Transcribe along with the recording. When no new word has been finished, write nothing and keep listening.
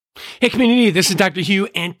Hey community, this is Dr. Hugh,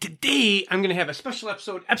 and today I'm going to have a special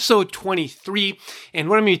episode, episode 23, and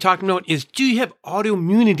what I'm going to be talking about is, do you have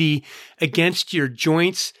autoimmunity against your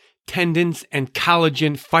joints, tendons, and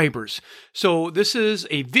collagen fibers? So this is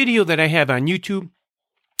a video that I have on YouTube.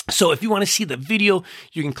 So if you want to see the video,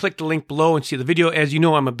 you can click the link below and see the video. As you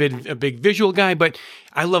know, I'm a big visual guy, but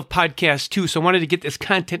I love podcasts too. So I wanted to get this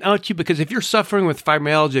content out to you because if you're suffering with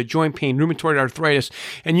fibromyalgia, joint pain, rheumatoid arthritis,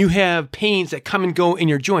 and you have pains that come and go in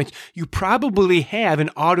your joints, you probably have an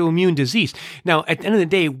autoimmune disease. Now, at the end of the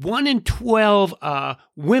day, 1 in 12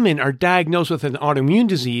 women are diagnosed with an autoimmune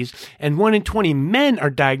disease, and 1 in 20 men are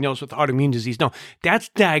diagnosed with autoimmune disease. Now, that's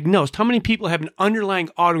diagnosed. How many people have an underlying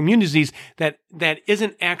autoimmune disease that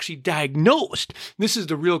isn't actually diagnosed? This is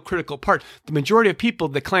the real critical part. The majority of people,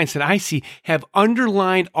 the clients that I see, have underlying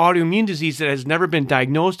autoimmune disease that has never been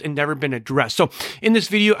diagnosed and never been addressed. So in this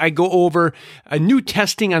video, I go over a new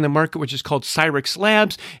testing on the market, which is called Cyrix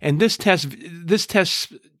Labs. And this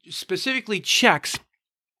test specifically checks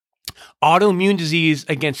autoimmune disease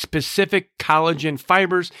against specific collagen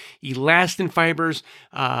fibers, elastin fibers,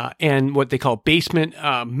 and what they call basement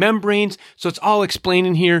membranes. So it's all explained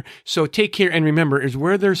in here. So take care. And remember, is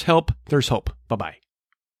where there's help, there's hope. Bye-bye.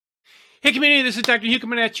 Hey community, this is Dr. Hugh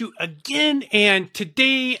coming at you again. And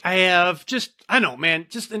today I have just an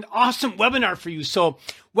awesome webinar for you. So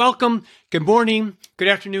welcome, good morning, good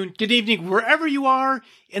afternoon, good evening, wherever you are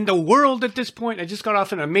in the world at this point. I just got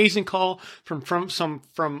off an amazing call from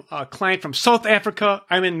a client from South Africa.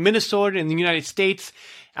 I'm in Minnesota in the United States.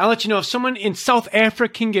 I'll let you know if someone in South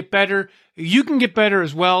Africa can get better, you can get better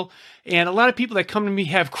as well. And a lot of people that come to me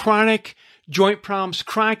have chronic joint problems,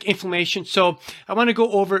 chronic inflammation. So I want to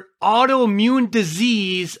go over autoimmune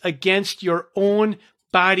disease against your own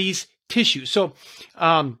body's tissue. So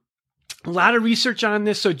a lot of research on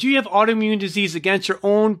this. So do you have autoimmune disease against your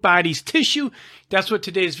own body's tissue? That's what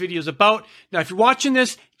today's video is about. Now, if you're watching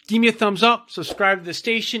this, give me a thumbs up, subscribe to the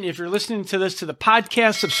station. If you're listening to this to the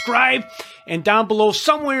podcast, subscribe. And down below,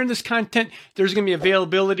 somewhere in this content, there's going to be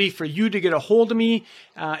availability for you to get a hold of me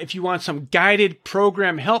if you want some guided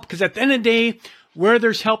program help. Because at the end of the day, where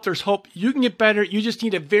there's help, there's hope. You can get better. You just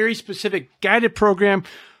need a very specific guided program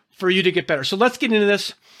for you to get better. So let's get into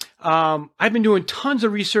this. I've been doing tons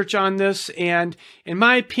of research on this. And in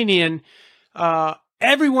my opinion,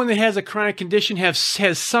 everyone that has a chronic condition has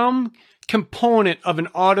some component of an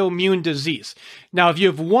autoimmune disease. Now, if you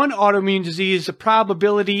have one autoimmune disease, the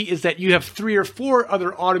probability is that you have 3 or 4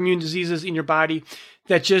 other autoimmune diseases in your body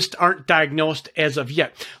that just aren't diagnosed as of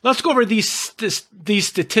yet. Let's go over these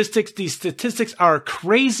statistics. These statistics are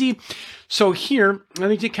crazy. So here, let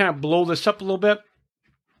me just kind of blow this up a little bit.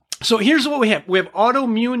 So here's what we have. We have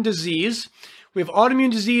autoimmune disease. We have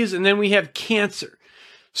autoimmune disease, and then we have cancer.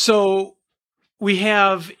 So we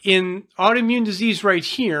have in autoimmune disease right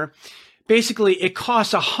here, basically, it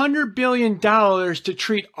costs $100 billion to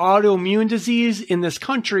treat autoimmune disease in this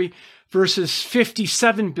country versus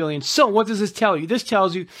 $57 billion. So what does this tell you? This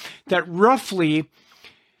tells you that roughly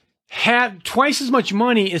twice as much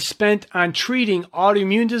money is spent on treating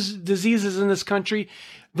autoimmune diseases in this country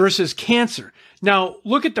versus cancer. Now,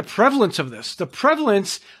 look at the prevalence of this. The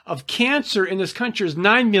prevalence of cancer in this country is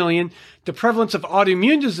 9 million. The prevalence of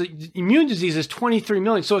autoimmune disease is 23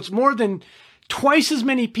 million. So it's more than twice as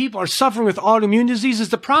many people are suffering with autoimmune diseases.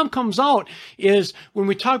 The problem comes out is when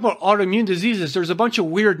we talk about autoimmune diseases, there's a bunch of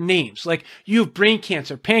weird names. Like you have brain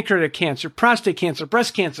cancer, pancreatic cancer, prostate cancer,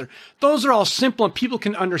 breast cancer. Those are all simple and people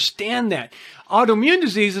can understand that. Autoimmune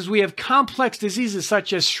diseases, we have complex diseases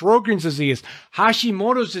such as Sjogren's disease,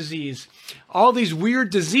 Hashimoto's disease, all these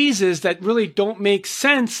weird diseases that really don't make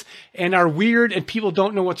sense and are weird and people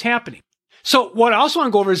don't know what's happening. So what I also want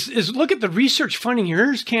to go over is look at the research funding here.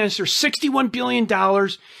 Here's cancer, $61 billion.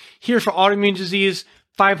 Here for autoimmune disease,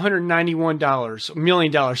 $591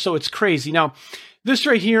 million. So it's crazy. Now, this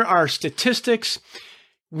right here are statistics.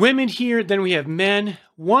 Women here, then we have men.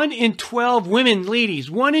 1 in 12 women, ladies,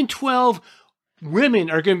 1 in 12 women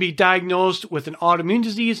are going to be diagnosed with an autoimmune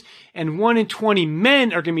disease, and 1 in 20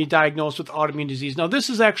 men are going to be diagnosed with autoimmune disease. Now, this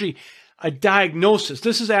is actually a diagnosis.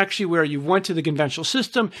 This is actually where you went to the conventional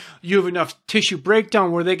system. You have enough tissue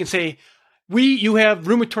breakdown where they can say, you have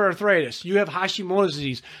rheumatoid arthritis, you have Hashimoto's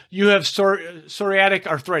disease, you have psoriatic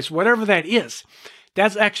arthritis, whatever that is.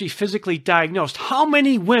 That's actually physically diagnosed. How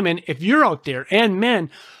many women, if you're out there, and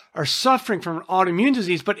men, are suffering from an autoimmune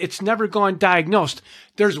disease, but it's never gone diagnosed?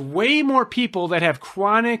 There's way more people that have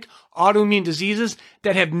chronic autoimmune diseases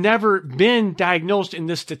that have never been diagnosed in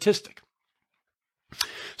this statistic.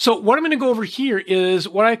 So what I'm going to go over here is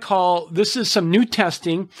what I call, this is some new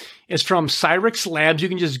testing. It's from Cyrix Labs. You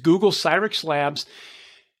can just Google Cyrix Labs.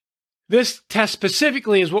 This test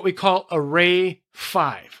specifically is what we call Array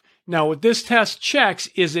 5. Now, what this test checks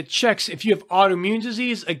is it checks if you have autoimmune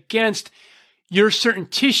disease against your certain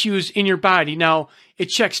tissues in your body. Now, it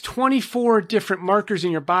checks 24 different markers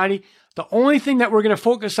in your body. The only thing that we're going to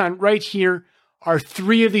focus on right here are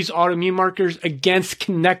 3 of these autoimmune markers against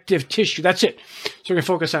connective tissue. That's it. So we're going to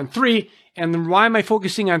focus on 3. And then why am I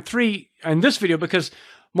focusing on 3 in this video? Because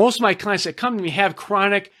most of my clients that come to me have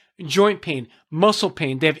chronic joint pain, muscle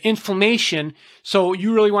pain. They have inflammation. So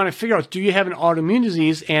you really want to figure out, do you have an autoimmune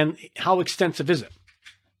disease and how extensive is it?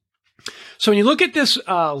 So when you look at this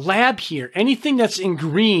lab here, anything that's in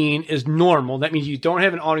green is normal. That means you don't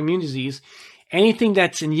have an autoimmune disease. Anything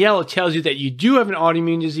that's in yellow tells you that you do have an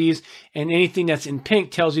autoimmune disease, and anything that's in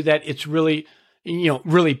pink tells you that it's really,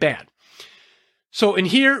 really bad. So in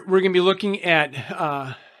here, we're going to be looking at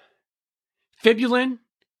fibulin,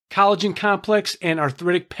 collagen complex, and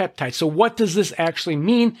arthritic peptides. So what does this actually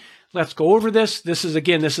mean? Let's go over this. This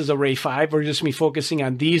is Array 5. We're just going to be focusing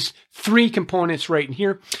on these 3 components right in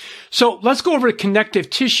here. So let's go over to connective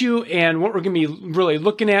tissue and what we're going to be really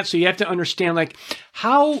looking at. So you have to understand, like,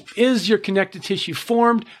 how is your connective tissue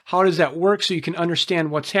formed? How does that work? So you can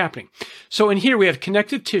understand what's happening. So in here, we have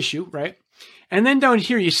connective tissue, right? And then down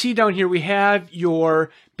here, you see down here, we have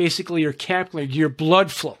basically your capillary, your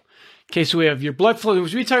blood flow. Okay, so we have your blood flow.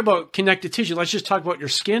 As we talk about connective tissue, let's just talk about your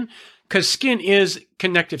skin, because skin is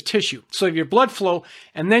connective tissue. So you have your blood flow,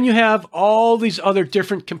 and then you have all these other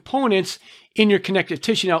different components in your connective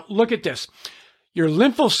tissue. Now, look at this. Your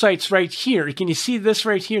lymphocytes right here, can you see this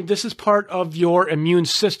right here? This is part of your immune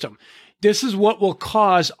system. This is what will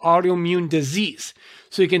cause autoimmune disease.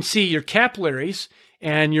 So you can see your capillaries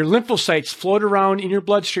and your lymphocytes float around in your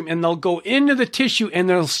bloodstream, and they'll go into the tissue and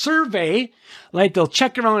they'll survey, like they'll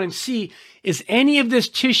check around and see, is any of this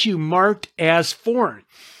tissue marked as foreign?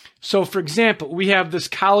 So for example, we have this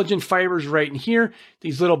collagen fibers right in here,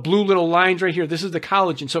 these little blue little lines right here. This is the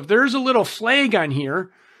collagen. So if there's a little flag on here,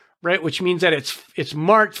 right, which means that it's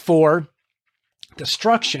marked for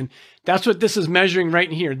destruction, that's what this is measuring right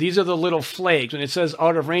in here. These are the little flags. When it says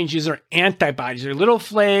out of range, these are antibodies. They're little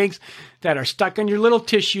flags that are stuck on your little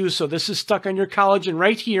tissues. So this is stuck on your collagen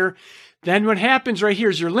right here. Then what happens right here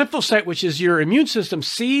is your lymphocyte, which is your immune system,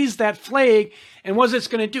 sees that flag, and what it's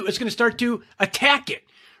going to do? It's going to start to attack it.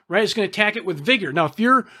 Right? It's going to attack it with vigor. Now, if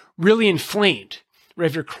you're really inflamed, right?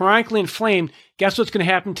 If you're chronically inflamed, guess what's going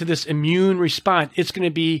to happen to this immune response? It's going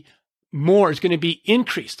to be more. It's going to be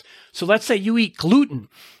increased. So let's say you eat gluten,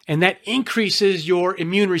 and that increases your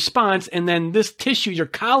immune response, and then this tissue, your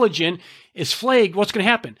collagen, is flagged. What's going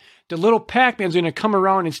to happen? The little Pac-Man's going to come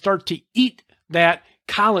around and start to eat that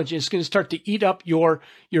collagen. It's going to start to eat up your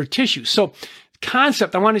tissue. So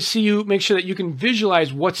concept, I want to see you make sure that you can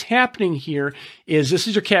visualize what's happening here is this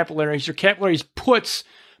is your capillaries. Your capillaries put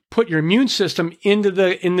your immune system into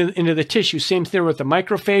the tissue. Same thing with the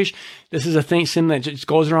macrophage. This is a thing that just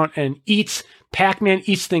goes around and eats. Pac-Man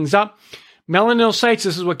eats things up. Melanocytes,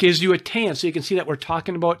 this is what gives you a tan. So you can see that we're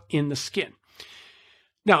talking about in the skin.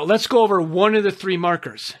 Now let's go over one of the 3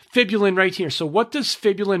 markers. Fibulin right here. So what does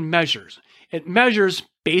fibulin measure? It measures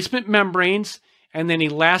basement membranes and then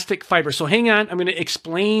elastic fiber. So hang on, I'm going to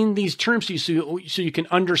explain these terms to you so you can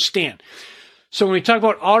understand. So when we talk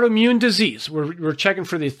about autoimmune disease, we're checking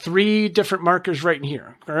for the 3 different markers right in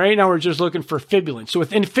here. All right, now we're just looking for fibulin. So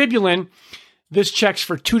within fibulin, this checks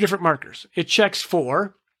for 2 different markers. It checks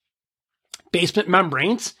for basement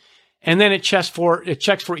membranes, and then it checks for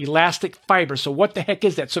elastic fiber. So what the heck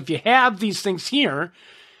is that? So if you have these things here,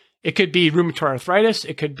 it could be rheumatoid arthritis,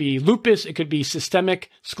 it could be lupus, it could be systemic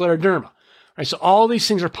scleroderma. Right, so all these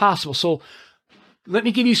things are possible. So let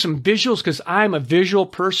me give you some visuals because I'm a visual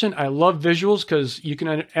person. I love visuals because you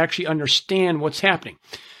can actually understand what's happening.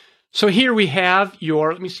 So here we have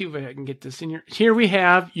let me see if I can get this in here. Here we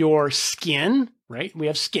have your skin, right? We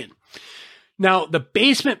have skin. Now the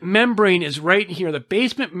basement membrane is right here. The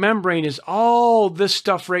basement membrane is all this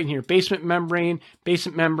stuff right here. Basement membrane,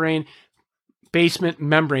 basement membrane, basement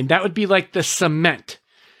membrane. That would be like the cement.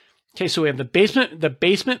 Okay, so we have the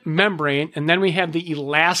basement membrane, and then we have the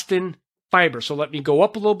elastin fiber. So let me go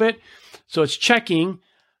up a little bit. So it's checking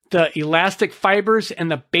the elastic fibers and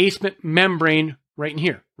the basement membrane right in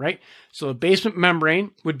here, right? So the basement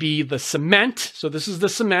membrane would be the cement. So this is the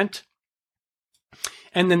cement.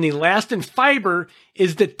 And then the elastin fiber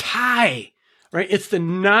is the tie, right? It's the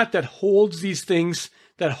knot that holds these things,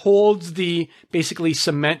 that holds the basically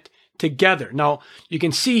cement together. Now, you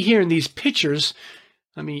can see here in these pictures,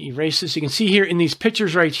 let me erase this. You can see here in these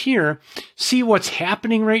pictures right here, see what's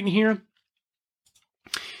happening right in here?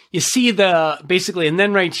 you see basically, and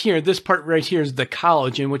then right here, this part right here is the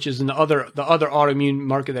collagen, which is the other autoimmune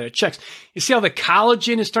marker that it checks. You see how the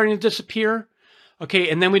collagen is starting to disappear? Okay,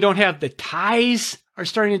 and then we don't have the ties are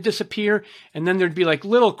starting to disappear, and then there'd be like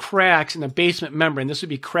little cracks in the basement membrane. This would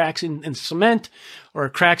be cracks in cement or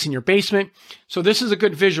cracks in your basement. So this is a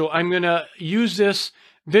good visual. I'm going to use this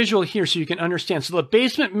visual here so you can understand. So the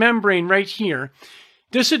basement membrane right here,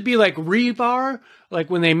 this would be like rebar. Like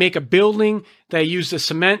when they make a building, they use the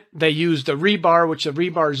cement, they use the rebar, which the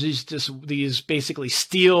rebar is these basically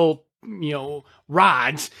steel,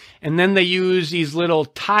 rods, and then they use these little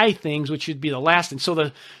tie things, which would be the last. And so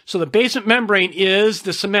the basement membrane is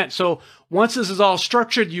the cement. So once this is all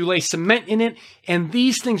structured, you lay cement in it, and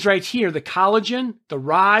these things right here, the collagen, the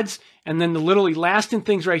rods, and then the little elastin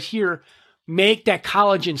things right here make that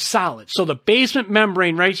collagen solid. So the basement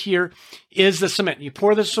membrane right here is the cement. You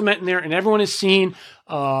pour the cement in there, and everyone has seen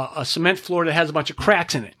a cement floor that has a bunch of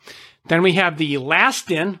cracks in it. Then we have the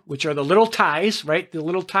elastin, which are the little ties, right? The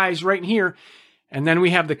little ties right in here. And then we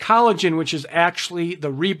have the collagen, which is actually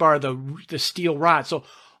the rebar, the steel rod. So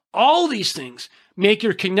all these things make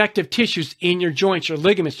your connective tissues in your joints, your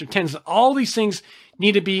ligaments, your tendons. All these things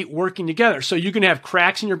need to be working together. So you can have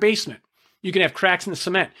cracks in your basement. You can have cracks in the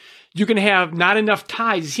cement. You can have not enough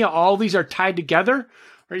ties. You see how all these are tied together?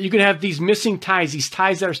 Or you can have these missing ties, these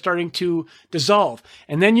ties that are starting to dissolve.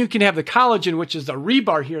 And then you can have the collagen, which is the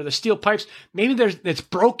rebar here, the steel pipes. Maybe it's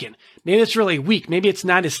broken. Maybe it's really weak. Maybe it's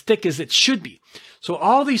not as thick as it should be. So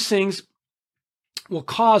all these things will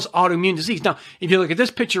cause autoimmune disease. Now, if you look at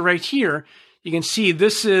this picture right here, you can see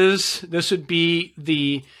this would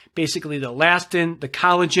be basically the elastin, the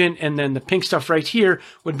collagen, and then the pink stuff right here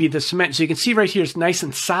would be the cement. So you can see right here, it's nice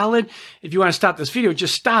and solid. If you want to stop this video,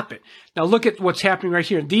 just stop it. Now look at what's happening right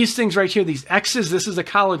here. These things right here, these X's, this is the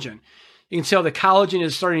collagen. You can see how the collagen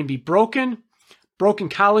is starting to be broken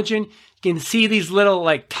collagen. You can see these little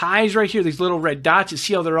like ties right here, these little red dots. You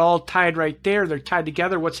see how they're all tied right there. They're tied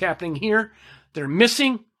together. What's happening here? They're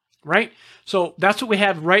missing, right? So that's what we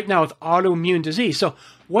have right now with autoimmune disease. So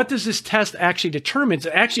what does this test actually determine? It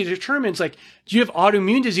actually determines, like, do you have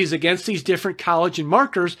autoimmune disease against these different collagen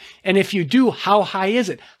markers? And if you do, how high is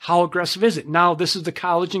it? How aggressive is it? Now, this is the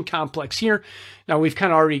collagen complex here. Now, we've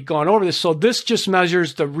kind of already gone over this. So this just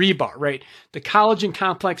measures the rebar, right? The collagen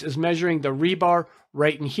complex is measuring the rebar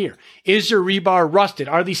right in here. Is your rebar rusted?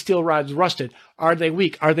 Are these steel rods rusted? Are they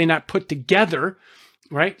weak? Are they not put together,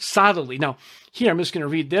 right, solidly? Now, here, I'm just going to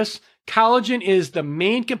read this. Collagen is the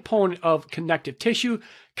main component of connective tissue.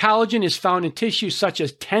 Collagen is found in tissues such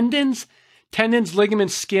as tendons,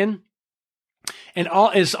 ligaments, skin, and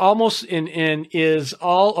is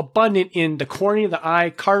all abundant in the cornea of the eye,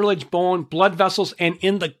 cartilage, bone, blood vessels, and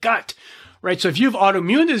in the gut. Right. So if you have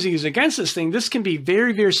autoimmune disease against this thing, this can be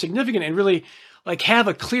very, very significant and really like have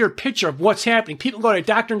a clear picture of what's happening. People go to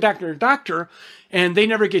doctor, and they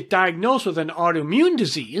never get diagnosed with an autoimmune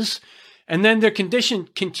disease. And then their condition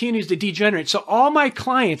continues to degenerate. So all my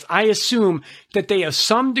clients, I assume that they have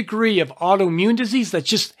some degree of autoimmune disease that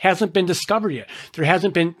just hasn't been discovered yet. There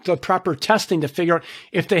hasn't been the proper testing to figure out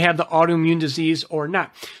if they have the autoimmune disease or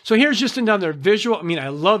not. So here's just another visual. I mean, I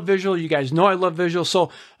love visual. You guys know I love visual. So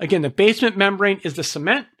again, the basement membrane is the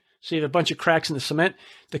cement. So you have a bunch of cracks in the cement.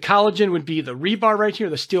 The collagen would be the rebar right here,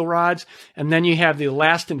 the steel rods. And then you have the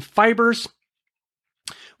elastin fibers,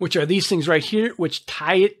 which are these things right here, which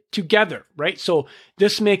tie it together, right? So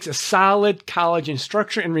this makes a solid collagen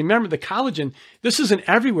structure. And remember, the collagen, this isn't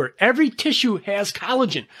everywhere. Every tissue has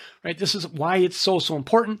collagen, right? This is why it's so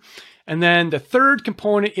important. And then the third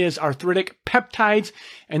component is arthritic peptides,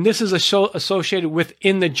 and this is associated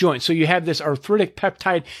within the joint. So you have this arthritic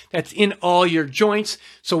peptide that's in all your joints.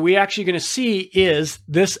 So we're actually going to see is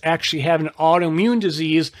this actually have an autoimmune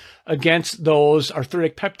disease against those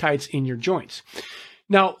arthritic peptides in your joints.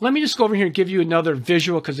 Now, let me just go over here and give you another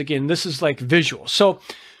visual, because again, this is like visual. So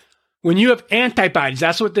when you have antibodies,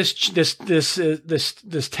 that's what this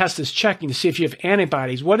test is checking to see if you have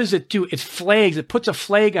antibodies. What does it do? It flags. It puts a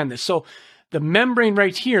flag on this. So the membrane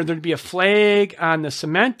right here, there'd be a flag on the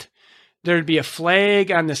cement. There'd be a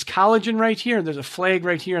flag on this collagen right here. There's a flag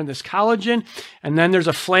right here on this collagen. And then there's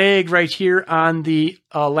a flag right here on the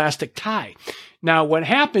elastic tie. Now, what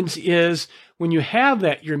happens is when you have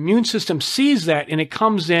that, your immune system sees that and it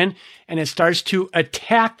comes in and it starts to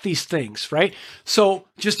attack these things, right? So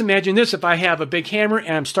just imagine this. If I have a big hammer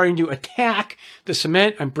and I'm starting to attack the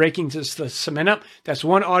cement, I'm breaking the cement up. That's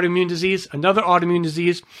one autoimmune disease. Another autoimmune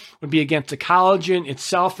disease would be against the collagen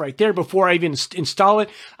itself right there. Before I even install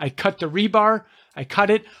it, I cut the rebar, I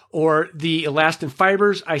cut it, or the elastin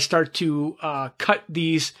fibers. I start to cut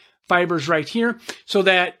these fibers right here so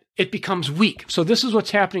that it becomes weak. So this is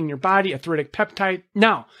what's happening in your body, arthritic peptide.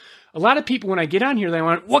 Now, a lot of people, when I get on here, they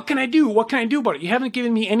want, what can I do? What can I do about it? You haven't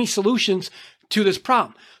given me any solutions to this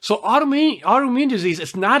problem. So autoimmune disease,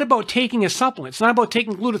 it's not about taking a supplement. It's not about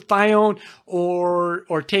taking glutathione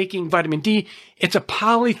or taking vitamin D. It's a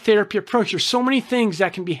polytherapy approach. There's so many things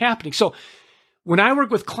that can be happening. So when I work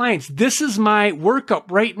with clients, this is my workup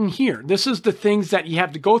right in here. This is the things that you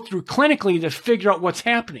have to go through clinically to figure out what's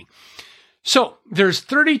happening. So there's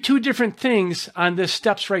 32 different things on this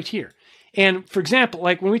steps right here. And for example,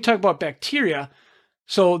 like when we talk about bacteria,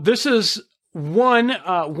 so this is one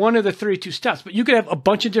of the 32 steps, but you could have a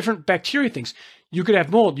bunch of different bacteria things. You could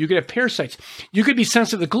have mold. You could have parasites. You could be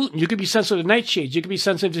sensitive to gluten. You could be sensitive to nightshades. You could be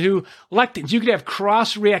sensitive to lectins. You could have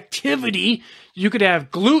cross-reactivity. You could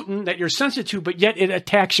have gluten that you're sensitive to, but yet it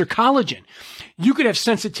attacks your collagen. You could have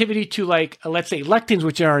sensitivity to, like, let's say lectins,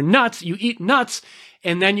 which are nuts. You eat nuts,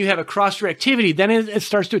 and then you have a cross-reactivity. Then it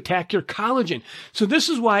starts to attack your collagen. So this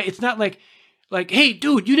is why it's not like, hey,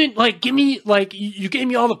 dude, you didn't give me, you gave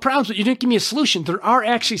me all the problems, but you didn't give me a solution. There are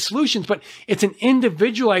actually solutions, but it's an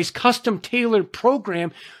individualized, custom tailored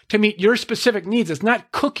program to meet your specific needs. It's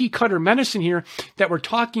not cookie cutter medicine here that we're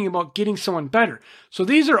talking about getting someone better. So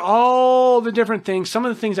these are all the different things, some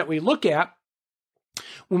of the things that we look at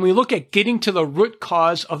when we look at getting to the root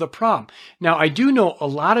cause of the problem. Now, I do know a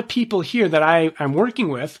lot of people here that I'm working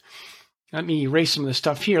with. Let me erase some of the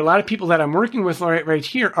stuff here. A lot of people that I'm working with right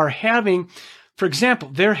here are having, for example,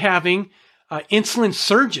 they're having insulin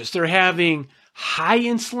surges. They're having high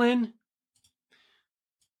insulin.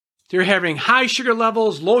 They're having high sugar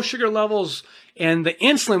levels, low sugar levels. And the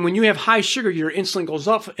insulin, when you have high sugar, your insulin goes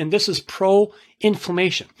up, and this is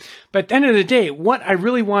pro-inflammation. But at the end of the day, what I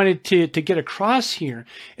really wanted to get across here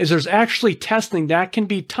is there's actually testing that can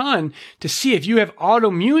be done to see if you have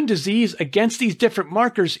autoimmune disease against these different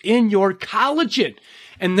markers in your collagen.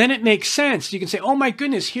 And then it makes sense. You can say, oh my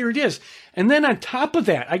goodness, here it is. And then on top of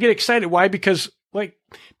that, I get excited. Why? Because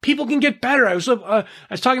people can get better. I was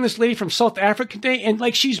talking to this lady from South Africa today,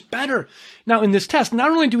 and she's better. Now in this test,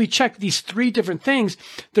 not only do we check these 3 different things,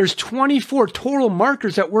 there's 24 total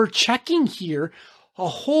markers that we're checking here. A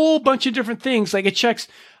whole bunch of different things. Like it checks,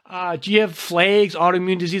 do you have flags,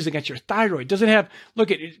 autoimmune disease against your thyroid? Does it have,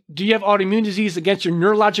 do you have autoimmune disease against your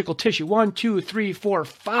neurological tissue? 1, 2, 3, 4,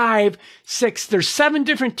 5, 6. There's 7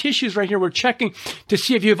 different tissues right here we're checking to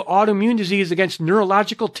see if you have autoimmune disease against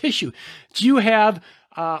neurological tissue. Do you have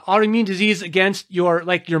autoimmune disease against your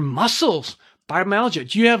muscles? Fibromyalgia.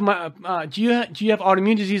 Do you have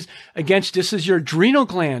autoimmune disease against, this is your adrenal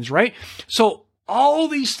glands, right? So all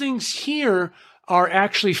these things here are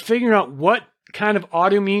actually figuring out what kind of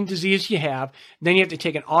autoimmune disease you have. Then you have to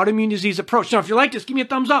take an autoimmune disease approach. Now, if you like this, give me a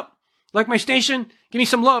thumbs up. Like my station, give me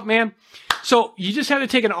some love, man. So you just have to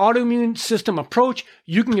take an autoimmune system approach.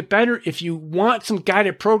 You can get better. If you want some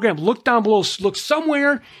guided program, look down below. Look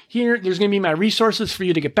somewhere here. There's going to be my resources for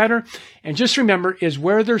you to get better. And just remember, is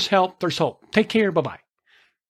where there's help, there's hope. Take care. Bye-bye.